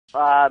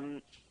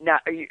Now,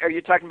 are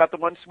you talking about the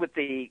ones with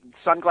the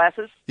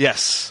sunglasses?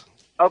 Yes.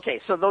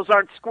 Okay, so those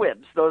aren't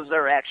squibs. Those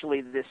are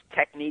actually this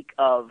technique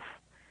of,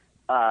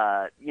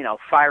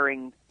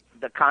 firing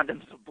the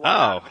condoms of blood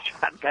out of a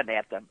shotgun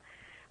at them.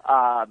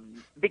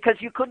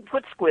 Because you couldn't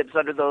put squibs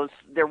under those.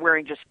 They're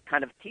wearing just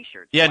kind of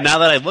T-shirts. Yeah, now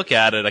that I look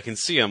at it, I can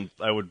see them.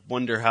 I would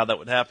wonder how that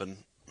would happen.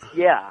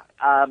 Yeah.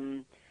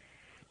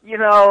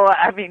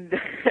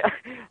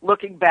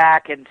 Looking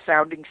back and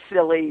sounding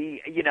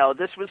silly,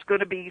 this was going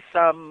to be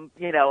some,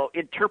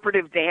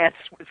 interpretive dance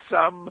with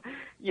some,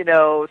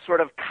 sort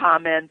of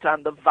comment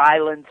on the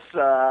violence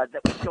that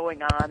was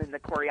going on in the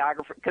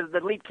choreographer, because the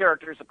lead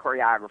character is a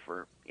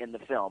choreographer in the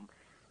film,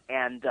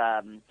 and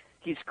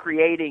he's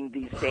creating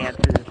these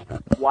dances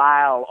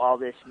while all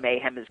this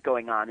mayhem is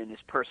going on in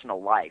his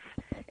personal life,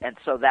 and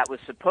so that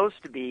was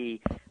supposed to be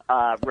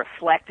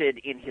reflected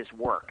in his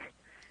work.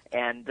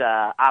 And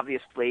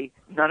obviously,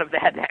 none of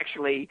that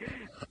actually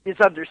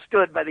is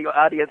understood by the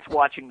audience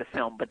watching the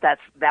film, but that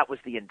was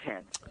the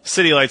intent.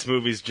 City Lights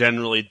movies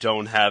generally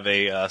don't have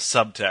a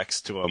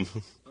subtext to them.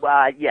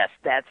 Yes,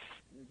 that's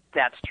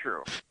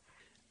true.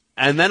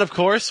 And then, of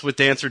course, with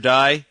Dance or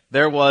Die,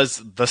 there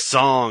was the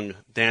song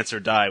Dance or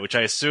Die, which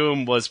I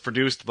assume was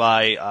produced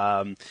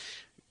by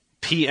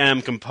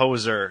PM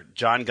composer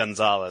John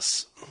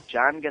Gonzalez.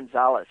 John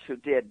Gonzalez, who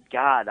did,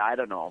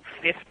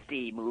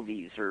 50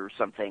 movies or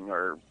something,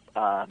 or,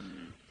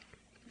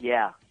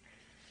 yeah.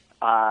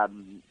 I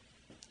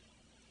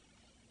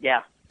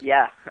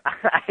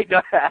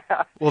know.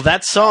 Well,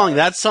 that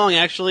song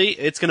actually,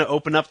 it's going to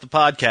open up the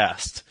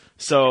podcast.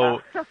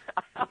 So,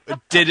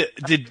 did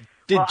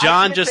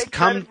John just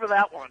come? For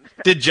that one.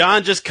 Did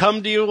John just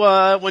come to you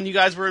when you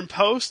guys were in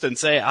post and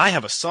say, "I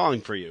have a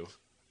song for you"?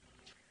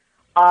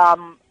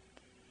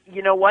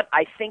 You know what?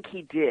 I think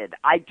he did.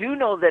 I do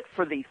know that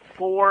for the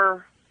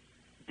 4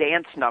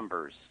 dance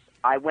numbers,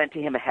 I went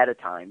to him ahead of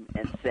time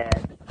and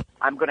said,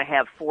 I'm going to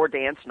have 4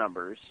 dance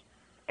numbers,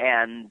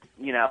 and,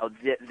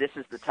 this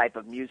is the type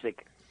of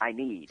music I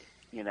need,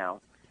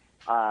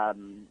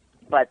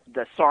 But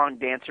the song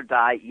Dance or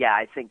Die, yeah,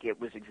 I think it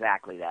was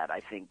exactly that. I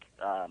think,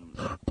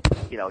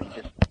 he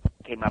just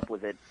came up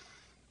with it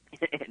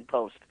in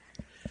post.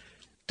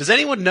 Does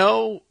anyone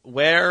know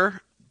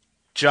where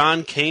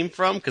John came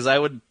from? Because I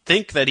would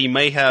think that he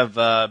may have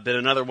been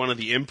another one of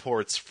the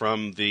imports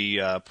from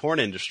the porn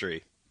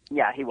industry.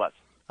 Yeah, he was.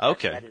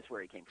 Okay. That is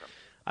where he came from.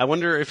 I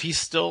wonder if he's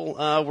still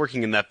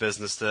working in that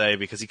business today,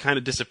 because he kind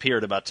of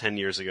disappeared about 10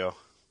 years ago.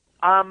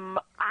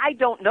 I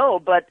don't know,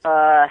 but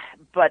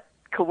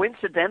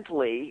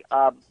coincidentally,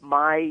 I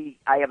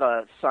have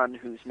a son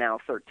who's now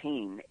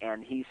 13,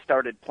 and he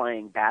started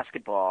playing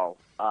basketball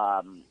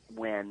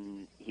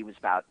when he was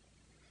about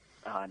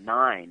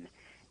 9.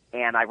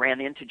 And I ran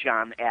into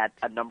John at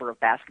a number of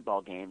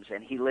basketball games,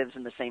 and he lives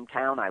in the same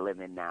town I live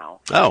in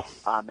now. Oh.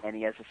 And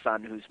he has a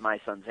son who's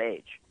my son's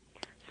age.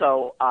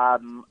 So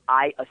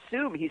I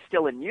assume he's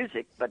still in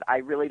music, but I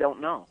really don't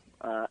know.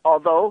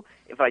 Although,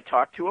 if I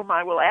talk to him,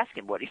 I will ask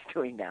him what he's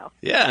doing now.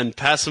 Yeah, and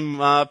pass him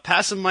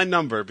my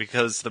number,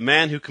 because the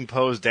man who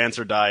composed Dance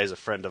or Die is a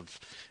friend of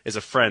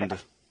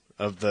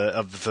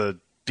the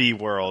B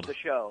world. The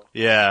show.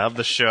 Yeah, of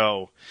the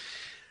show.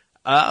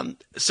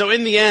 So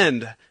in the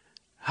end,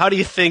 how do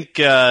you think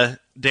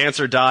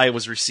Dance or Die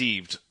was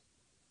received?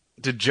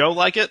 Did Joe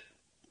like it?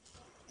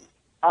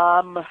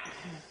 Well,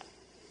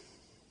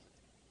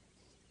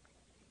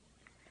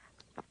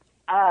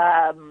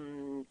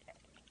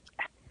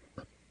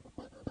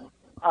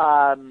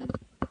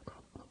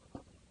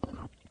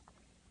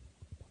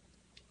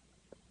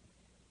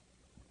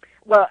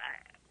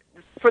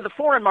 for the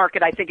foreign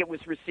market, I think it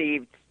was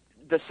received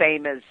the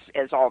same as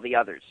all the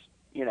others.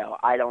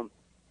 I don't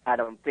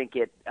think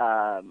it.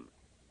 I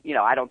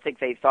don't think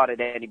they thought it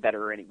any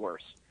better or any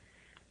worse.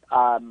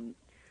 Joe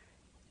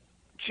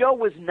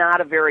was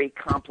not a very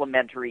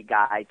complimentary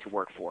guy to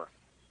work for,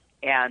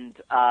 and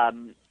I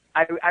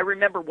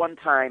remember one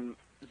time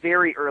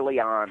very early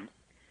on,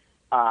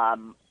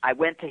 I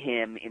went to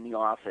him in the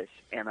office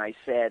and I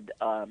said,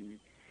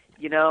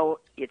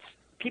 it's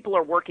people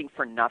are working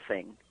for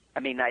nothing. I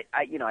mean, I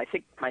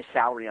think my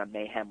salary on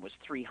Mayhem was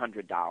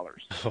 $300.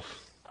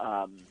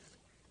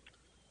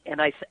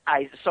 And I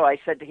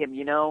said to him,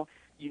 you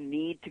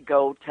need to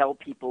go tell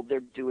people they're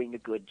doing a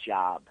good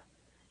job.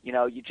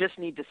 You just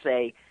need to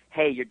say,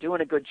 hey, you're doing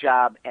a good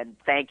job, and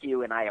thank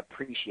you, and I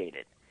appreciate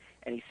it.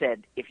 And he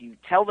said, if you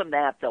tell them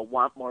that, they'll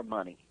want more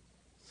money.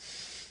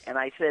 And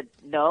I said,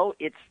 no,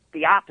 it's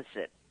the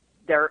opposite.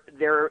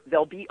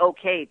 They'll be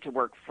okay to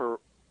work for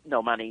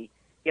no money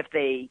if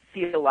they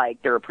feel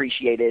like they're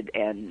appreciated,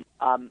 and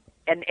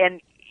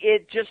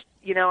it just,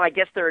 I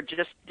guess there are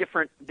just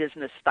different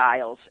business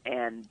styles,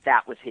 and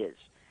that was his.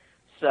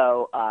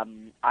 So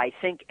I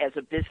think as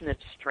a business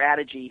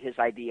strategy, his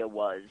idea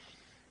was,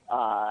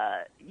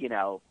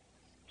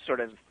 sort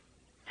of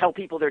tell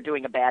people they're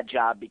doing a bad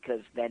job,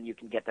 because then you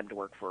can get them to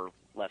work for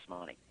less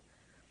money.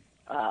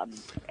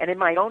 And in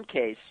my own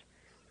case,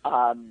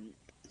 I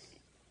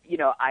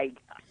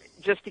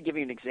just to give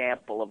you an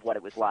example of what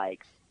it was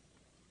like,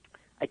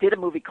 I did a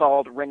movie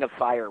called Ring of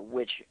Fire,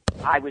 which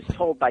I was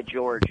told by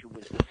George, who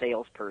was the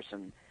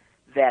salesperson,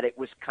 that it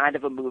was kind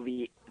of a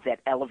movie that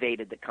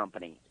elevated the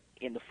company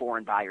in the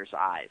foreign buyer's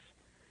eyes.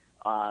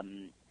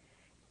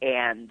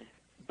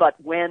 But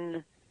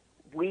when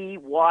we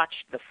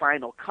watched the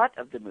final cut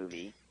of the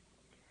movie,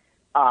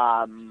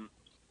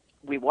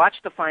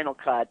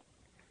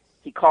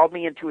 he called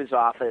me into his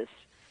office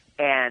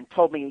and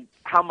told me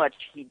how much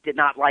he did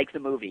not like the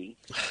movie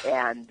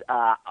and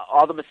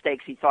all the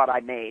mistakes he thought I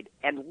made,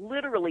 and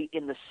literally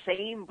in the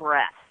same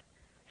breath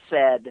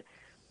said,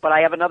 "But I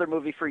have another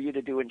movie for you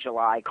to do in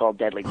July called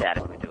Deadly Bad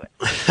if we do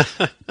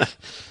it."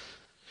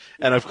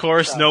 And of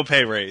course, no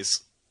pay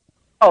raise.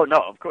 Oh, no,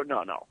 of course,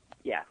 no.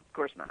 Yeah, of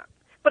course not.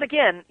 But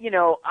again,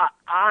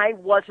 I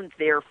wasn't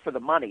there for the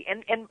money,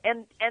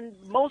 and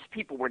most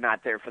people were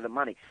not there for the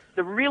money.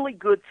 The really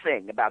good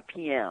thing about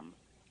PM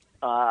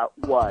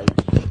was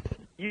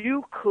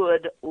you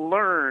could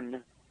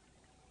learn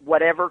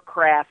whatever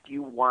craft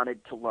you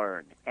wanted to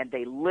learn, and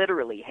they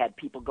literally had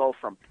people go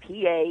from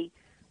PA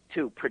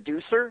to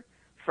producer,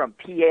 from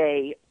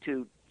PA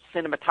to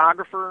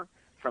cinematographer,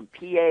 from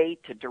PA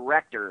to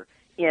director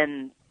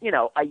in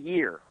a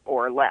year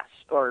or less,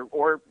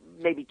 or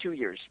maybe 2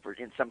 years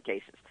in some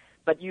cases.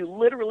 But you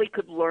literally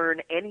could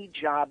learn any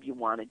job you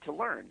wanted to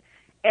learn.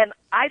 And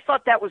I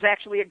thought that was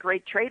actually a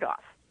great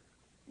trade-off.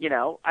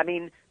 I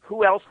mean,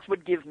 who else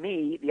would give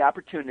me the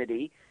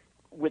opportunity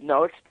with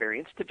no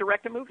experience to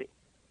direct a movie?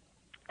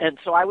 And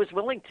so I was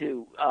willing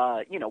to,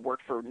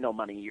 work for no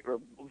money or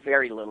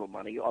very little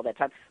money all that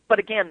time. But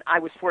again, I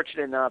was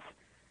fortunate enough,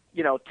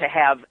 to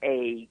have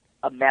a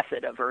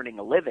method of earning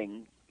a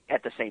living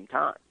at the same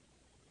time.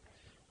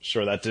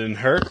 Sure, that didn't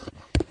hurt.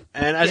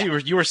 And as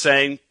you were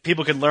saying,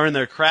 people could learn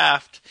their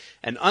craft.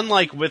 And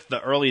unlike with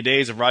the early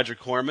days of Roger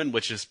Corman,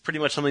 which is pretty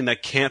much something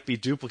that can't be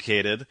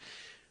duplicated,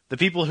 the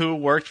people who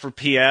worked for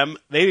PM,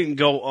 they didn't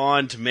go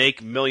on to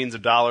make millions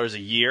of dollars a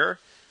year,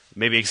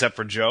 maybe except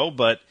for Joe,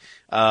 but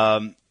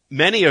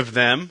many of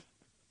them,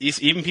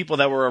 even people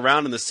that were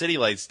around in the City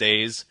Lights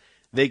days,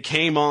 they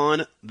came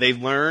on, they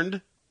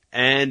learned,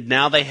 and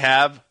now they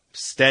have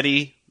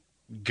steady,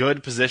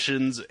 good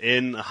positions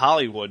in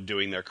Hollywood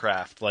doing their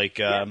craft, like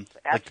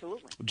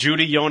absolutely. Like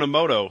Judy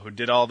Yonemoto, who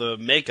did all the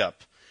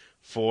makeup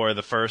for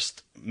the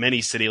first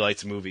many City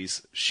Lights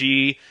movies.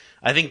 She,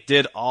 I think,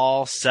 did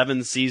all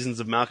 7 seasons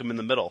of Malcolm in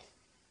the Middle.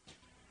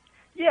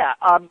 Yeah,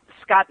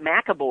 Scott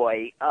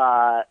McAvoy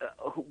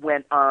who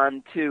went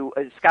on to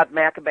Scott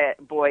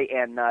McAvoy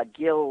and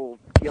Gil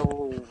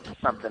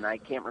something, I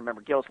can't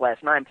remember Gil's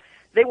last name.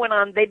 They went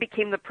on. They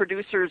became the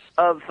producers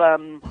of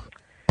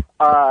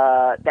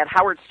that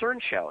Howard Stern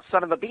show,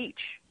 Son of a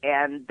Beach,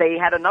 and they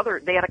had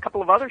a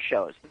couple of other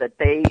shows that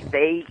they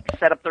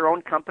set up their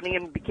own company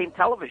and became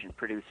television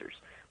producers,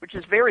 which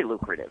is very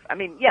lucrative. I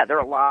mean, yeah, there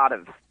are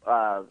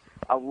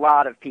a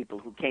lot of people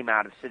who came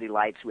out of City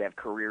Lights who have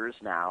careers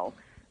now,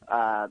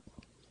 or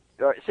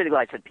City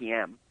Lights at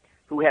PM,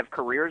 who have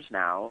careers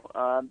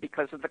now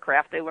because of the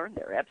craft they learned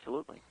there.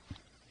 Absolutely.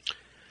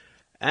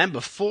 And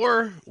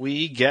before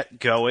we get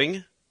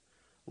going,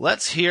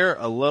 let's hear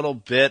a little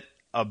bit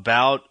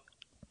about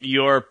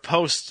your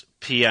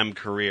post-PM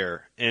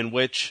career, in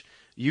which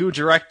you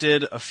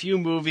directed a few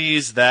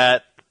movies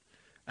that,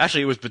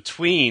 actually it was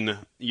between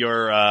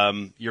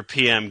your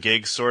PM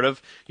gigs, sort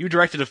of. You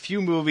directed a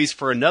few movies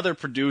for another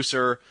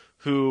producer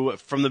who,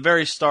 from the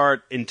very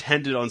start,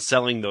 intended on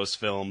selling those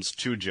films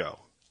to Joe.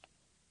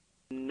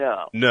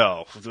 No.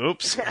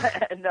 Oops.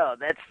 No,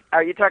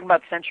 are you talking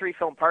about Century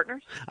Film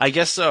Partners? I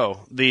guess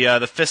so.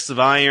 The Fists of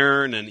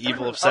Iron and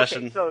Evil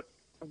Obsession. Okay, so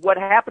what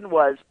happened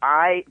was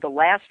the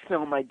last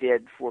film I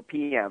did for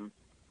PM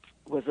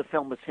was a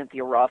film with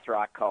Cynthia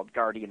Rothrock called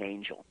Guardian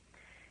Angel.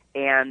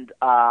 And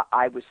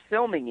I was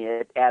filming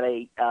it at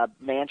a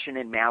mansion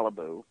in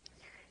Malibu.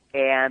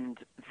 And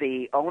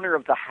the owner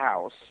of the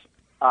house,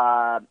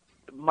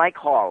 Mike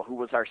Hall, who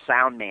was our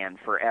sound man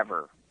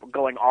forever,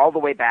 going all the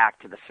way back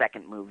to the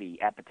second movie,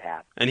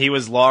 Epitaph. And he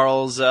was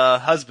Laurel's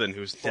husband,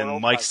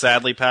 and Mike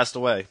sadly passed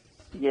away.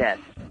 Yes.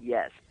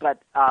 But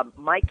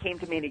Mike came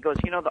to me and he goes,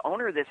 the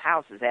owner of this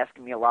house is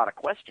asking me a lot of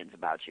questions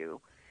about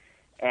you.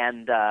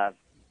 And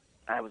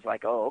I was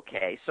like, oh,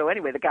 okay. So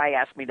anyway, the guy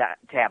asked me to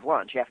have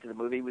lunch after the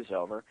movie was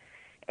over.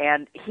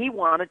 And he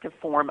wanted to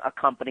form a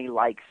company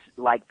like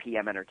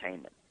PM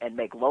Entertainment and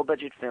make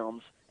low-budget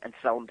films and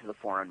sell them to the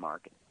foreign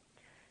market.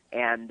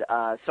 And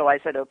so I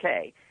said,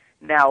 okay.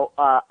 Now,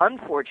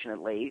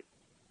 unfortunately,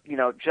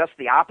 just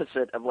the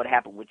opposite of what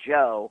happened with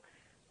Joe,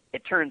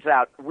 it turns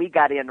out we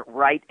got in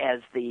right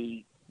as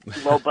the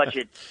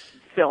low-budget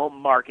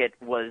film market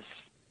was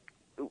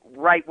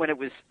right when it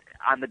was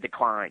on the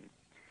decline.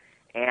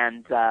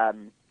 And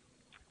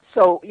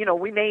so,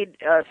 we made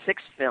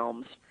 6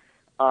 films,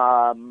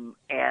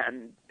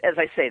 and as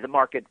I say, the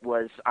market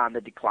was on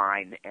the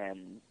decline,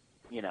 and,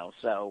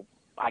 so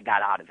I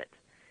got out of it.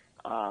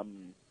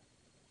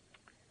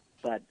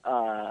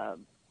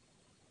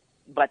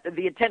 But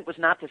the intent was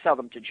not to sell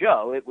them to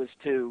Joe. It was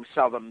to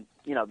sell them,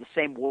 the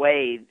same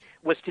way,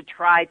 was to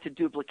try to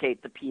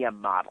duplicate the PM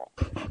model.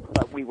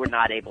 But we were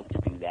not able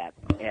to do that.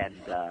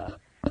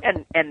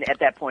 and at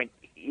that point,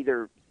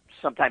 either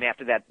sometime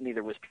after that,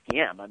 neither was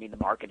PM. I mean, the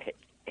market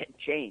had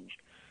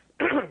changed.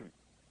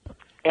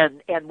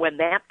 And when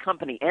that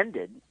company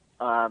ended,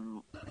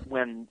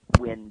 when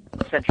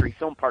Century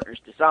Film Partners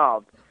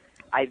dissolved,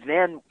 I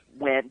then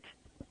went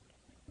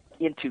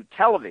into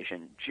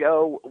television.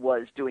 Joe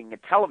was doing a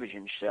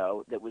television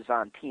show that was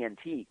on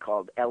TNT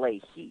called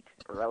L.A. Heat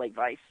or L.A.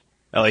 Vice.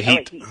 L.A.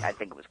 Heat. L.A. Heat, I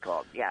think it was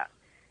called. Yeah,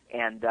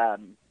 and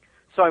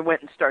so I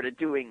went and started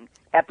doing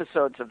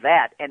episodes of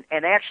that. And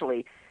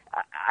actually,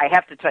 I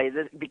have to tell you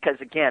this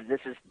because again, this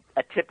is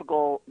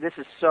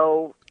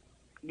so,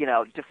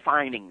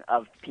 defining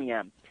of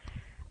PM.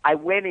 I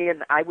went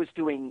in,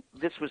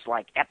 this was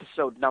like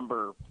episode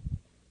number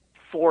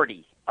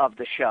 40 of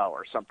the show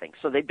or something.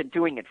 So they've been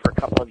doing it for a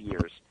couple of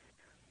years.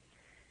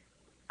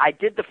 I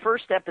did the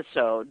first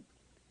episode.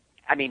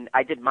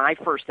 I did my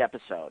first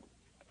episode.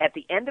 At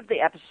the end of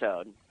the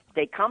episode,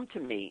 they come to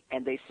me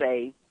and they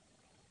say,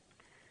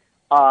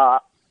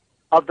 of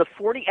the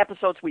 40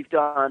 episodes we've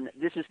done,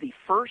 this is the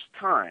first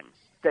time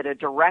that a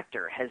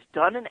director has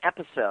done an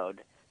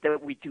episode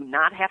that we do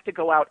not have to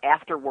go out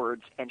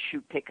afterwards and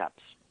shoot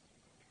pickups.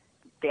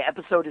 The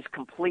episode is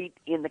complete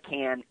in the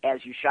can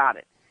as you shot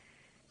it.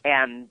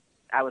 And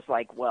I was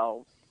like,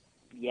 well,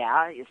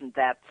 yeah, isn't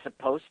that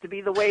supposed to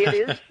be the way it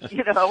is?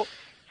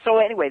 So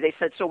anyway, they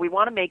said, so we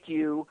want to make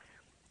you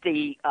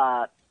we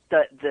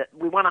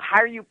want to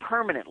hire you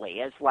permanently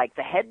as like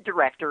the head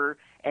director,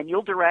 and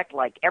you'll direct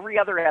like every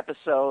other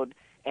episode,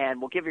 and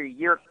we'll give you a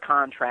year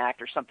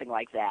contract or something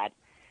like that,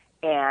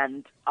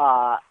 and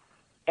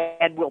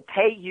we'll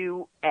pay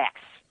you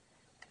X.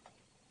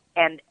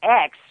 And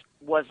X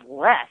was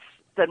less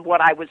than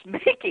what I was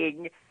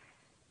making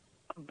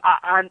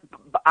on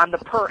the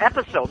per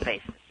episode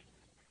basis.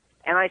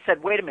 And I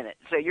said, wait a minute,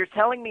 so you're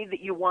telling me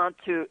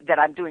that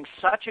I'm doing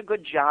such a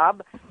good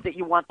job that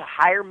you want to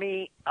hire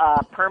me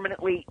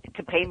permanently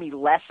to pay me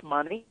less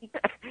money?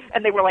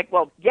 And they were like,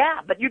 well, yeah,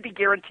 but you'd be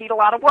guaranteed a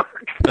lot of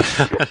work.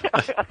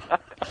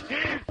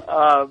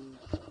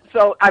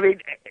 So,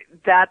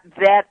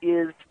 that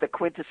is the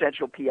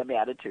quintessential PM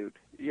attitude,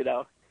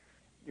 You're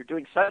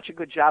doing such a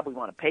good job, we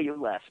want to pay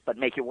you less, but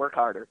make you work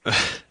harder.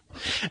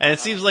 And it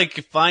seems like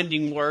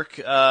finding work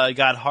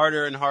got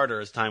harder and harder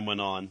as time went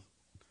on.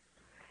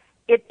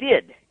 It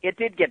did. It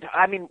did get.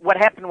 What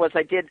happened was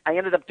I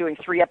ended up doing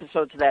 3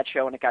 episodes of that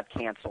show, and it got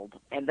canceled.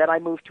 And then I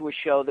moved to a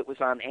show that was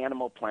on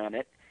Animal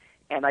Planet,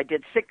 and I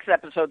did 6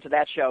 episodes of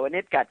that show, and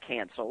it got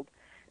canceled.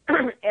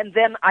 And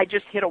then I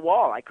just hit a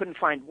wall. I couldn't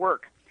find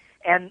work.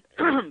 And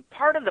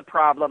part of the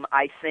problem,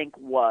 I think,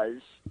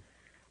 was,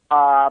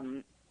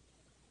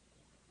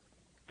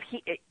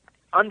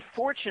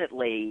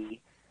 unfortunately,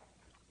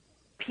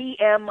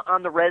 PM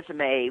on the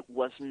resume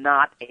was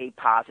not a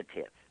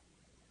positive.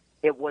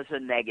 It was a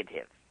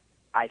negative,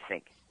 I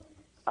think.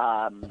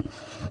 And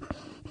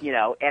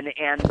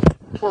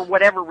for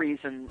whatever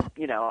reason,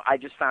 I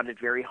just found it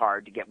very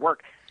hard to get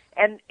work.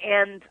 And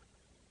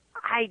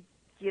I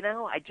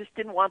just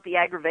didn't want the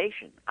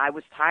aggravation. I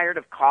was tired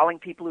of calling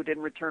people who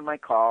didn't return my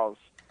calls,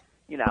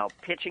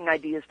 pitching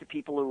ideas to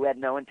people who had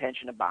no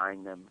intention of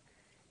buying them.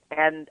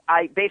 And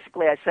I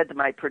said to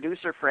my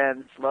producer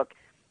friends, look,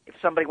 if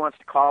somebody wants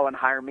to call and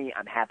hire me,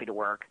 I'm happy to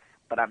work,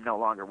 but I'm no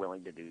longer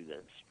willing to do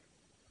this.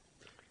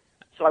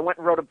 So I went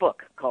and wrote a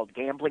book called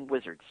Gambling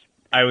Wizards.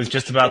 I was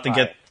just about to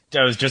get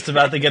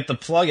the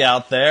plug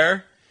out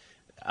there.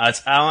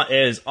 It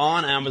is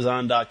on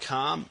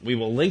Amazon.com. We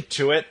will link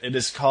to it. It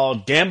is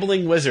called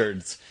Gambling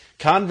Wizards: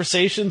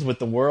 Conversations with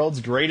the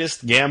World's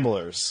Greatest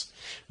Gamblers.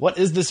 What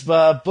is this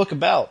book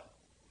about?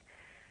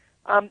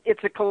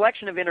 It's a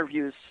collection of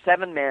interviews,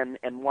 7 men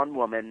and 1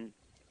 woman,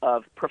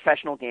 of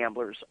professional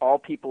gamblers, all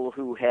people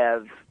who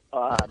have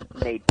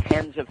made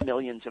tens of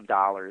millions of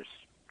dollars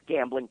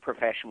gambling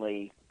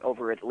professionally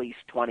over at least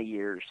 20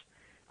 years.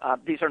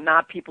 These are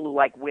not people who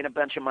win a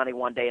bunch of money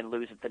one day and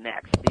lose it the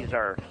next. These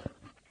are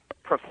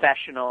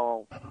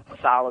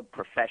solid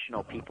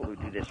professional people who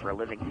do this for a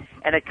living.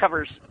 And it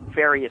covers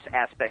various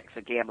aspects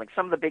of gambling.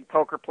 Some of the big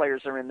poker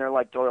players are in there,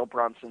 like Doyle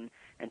Brunson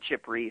and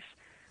Chip Reese.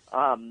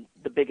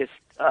 The biggest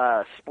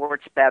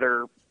sports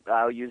bettor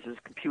uses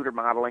computer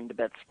modeling to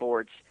bet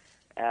sports.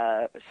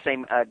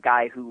 Same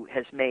guy who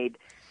has made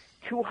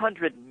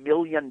 $200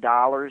 million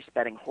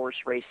betting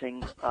horse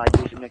racing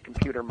using a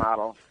computer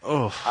model.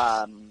 Oh.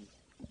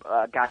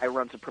 A guy who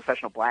runs a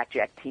professional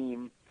blackjack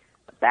team,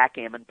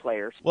 backgammon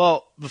players.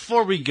 Well,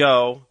 before we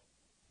go,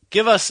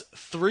 give us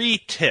 3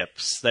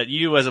 tips that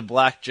you as a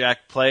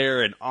blackjack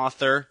player and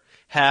author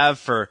have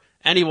for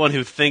anyone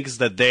who thinks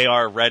that they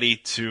are ready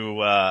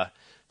to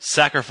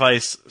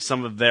sacrifice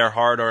some of their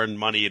hard-earned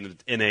money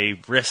in a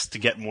risk to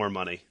get more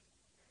money.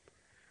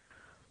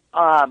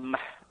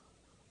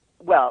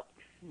 Well...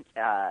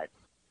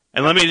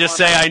 and let me just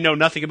say I know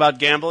nothing about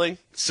gambling,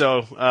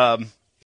 so